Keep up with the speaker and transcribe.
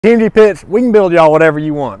TMG Pits, we can build y'all whatever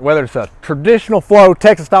you want, whether it's a traditional flow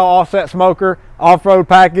Texas style offset smoker, off-road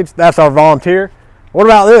package, that's our volunteer. What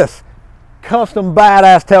about this? Custom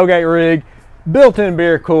badass tailgate rig, built-in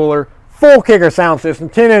beer cooler, full kicker sound system,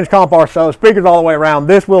 10-inch comp RSO, speakers all the way around.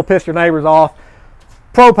 This will piss your neighbors off.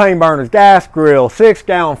 Propane burners, gas grill,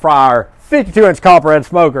 6-gallon fryer, 52-inch copperhead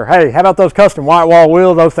smoker. Hey, how about those custom white wall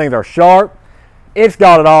wheels? Those things are sharp. It's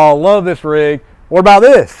got it all. Love this rig. What about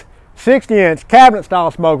this? 60-inch cabinet style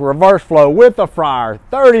smoker, reverse flow with a fryer,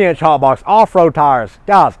 30-inch hot box, off-road tires.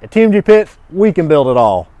 Guys, at TMG Pits, we can build it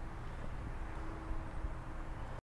all.